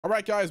All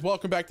right, guys,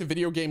 welcome back to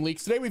Video Game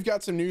Leaks. Today, we've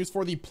got some news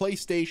for the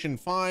PlayStation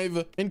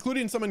 5,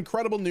 including some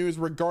incredible news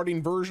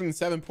regarding version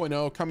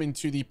 7.0 coming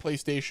to the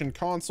PlayStation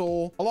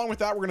console. Along with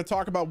that, we're going to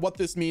talk about what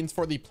this means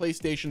for the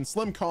PlayStation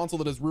Slim console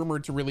that is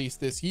rumored to release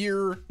this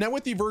year. Now,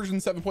 with the version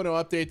 7.0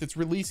 update that's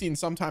releasing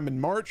sometime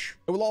in March,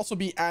 it will also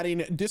be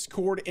adding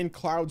Discord and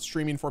cloud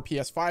streaming for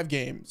PS5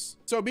 games.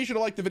 So be sure to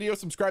like the video,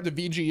 subscribe to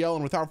VGL,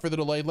 and without further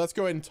delay, let's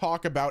go ahead and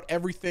talk about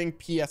everything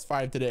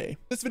PS5 today.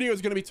 This video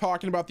is going to be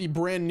talking about the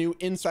brand new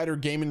Insider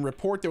Gaming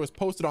report that was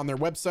posted on their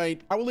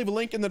website. I will leave a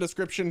link in the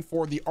description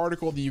for the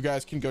article that you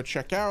guys can go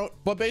check out.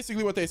 But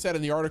basically what they said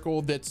in the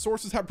article, that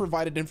sources have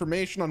provided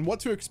information on what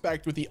to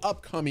expect with the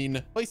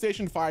upcoming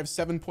PlayStation 5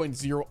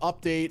 7.0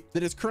 update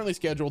that is currently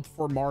scheduled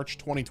for March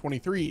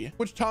 2023,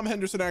 which Tom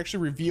Henderson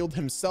actually revealed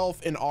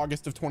himself in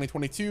August of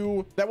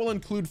 2022. That will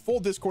include full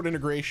Discord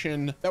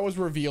integration that was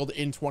revealed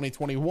in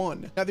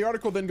 2021. Now, the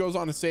article then goes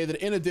on to say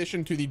that in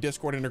addition to the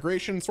Discord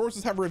integration,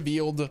 sources have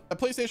revealed that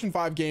PlayStation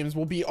 5 games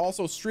will be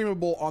also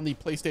streamable on the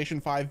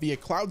PlayStation 5 via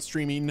cloud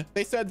streaming.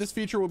 They said this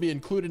feature will be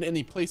included in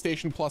the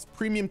PlayStation Plus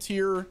premium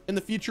tier, and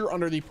the feature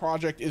under the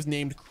project is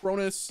named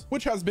Cronus,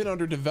 which has been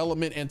under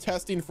development and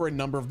testing for a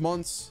number of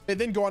months. They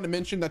then go on to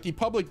mention that the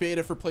public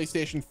beta for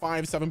PlayStation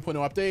 5 7.0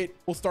 update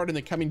will start in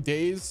the coming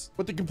days,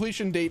 with the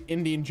completion date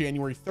ending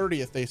January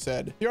 30th, they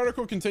said. The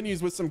article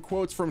continues with some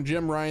quotes from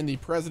Jim Ryan, the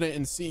president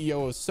and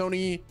CEO of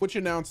Sony, which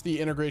announced the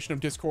integration of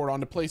Discord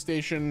onto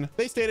PlayStation.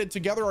 They stated,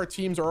 "Together our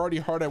teams are already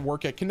hard at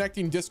work at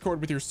connecting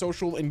Discord with your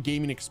social and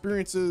gaming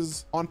experiences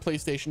on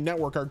PlayStation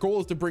Network. Our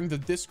goal is to bring the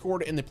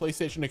Discord and the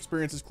PlayStation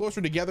experiences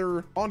closer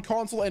together on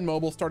console and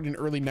mobile starting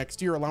early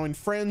next year, allowing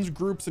friends,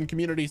 groups, and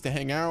communities to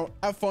hang out,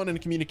 have fun,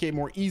 and communicate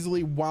more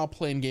easily while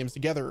playing games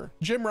together."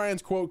 Jim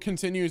Ryan's quote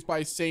continues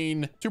by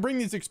saying, "To bring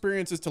these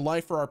experiences to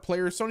life for our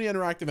players, Sony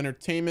Interactive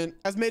Entertainment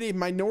has made a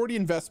minority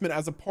investment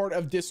as a part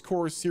of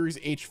Discord's Series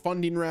H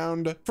funding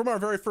round. From our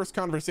very first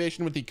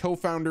conversation with the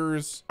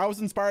co-founders, I was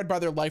inspired by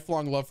their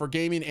lifelong love for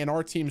gaming and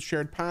our team's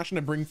shared passion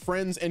to bring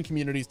friends and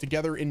communities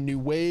together in new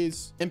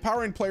ways.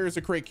 Empowering players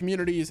to create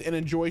communities and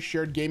enjoy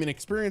shared gaming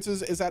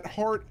experiences is at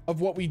heart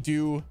of what we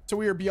do, so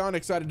we are beyond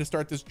excited to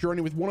start this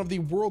journey with one of the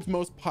world's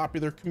most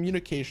popular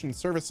communication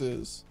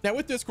services." Now,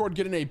 with Discord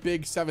getting a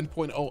big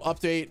 7.0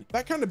 update,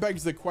 that kind of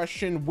begs the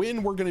question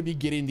when we're going to be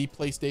getting the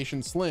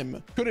PlayStation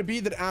Slim. Could it be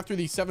that after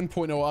the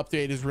 7.0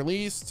 update is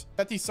released,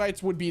 that the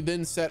sights would be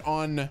then set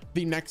on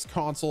the next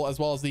console as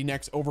well as the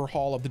next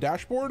overhaul of the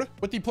dashboard?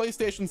 With the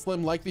PlayStation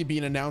Slim likely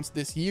being announced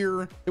this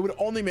year, it would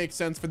only make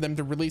sense for them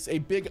to release a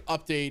big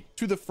update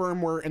to the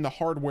firmware and the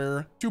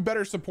hardware to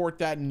better support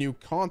that new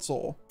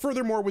console.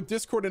 Furthermore, with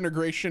Discord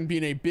integration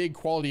being a big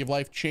quality of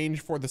life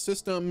change for the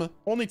system,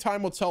 only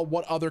time will tell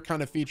what other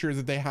kind of features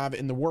that they have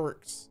in the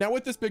works. Now,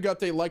 with this big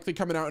update likely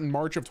coming out in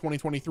March of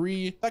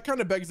 2023, that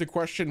kind of begs the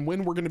question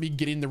when we're going to be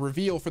getting the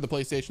reveal for the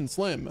PlayStation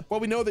Slim. Well,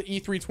 we know that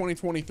E3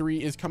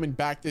 2023 is coming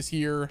back this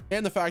year,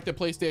 and the fact that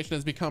PlayStation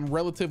has become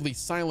relatively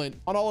silent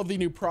on all of the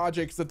new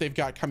projects that they've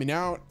got coming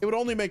out, it would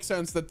only make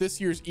sense that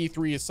this year's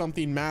E3 is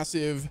something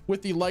massive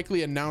with the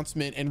likely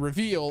announcement and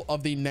reveal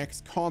of the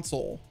next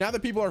console. Now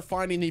that people are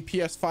finding the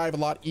PS5 a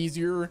lot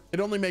easier, it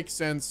only makes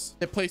sense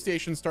that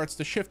PlayStation starts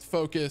to shift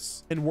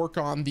focus and work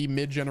on the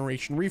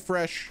mid-generation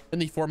refresh in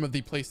the form of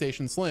the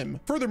PlayStation Slim.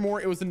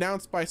 Furthermore, it was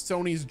announced by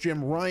Sony's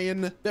Jim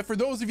Ryan that for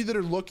those of you that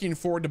are looking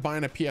forward to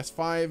buying a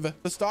PS5,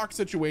 the stock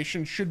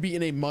situation should be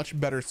in a much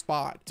better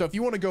spot. So if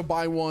you want to go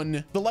buy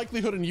one, the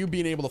likelihood in you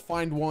being able to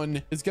find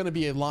one is going to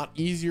be a lot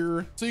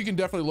easier. So you can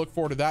definitely look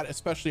forward to that,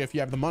 especially if you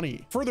have the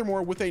money.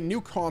 Furthermore, with a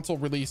new console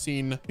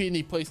releasing, being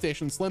the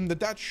PlayStation Slim,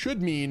 that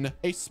should mean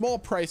a small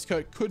price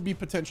cut could be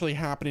potentially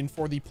happening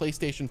for the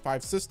PlayStation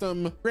 5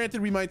 system.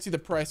 Granted, we might see the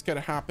price cut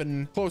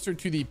happen closer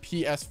to the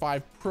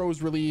PS5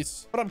 Pro's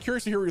release, but I'm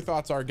curious to hear what your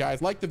thoughts are,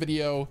 guys. Like the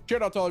video, share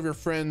it out to all of your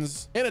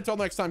friends, and until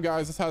next time,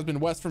 guys, this has been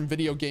Wes from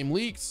Video Game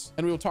Leaks,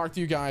 and we will talk to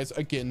you guys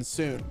again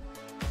soon.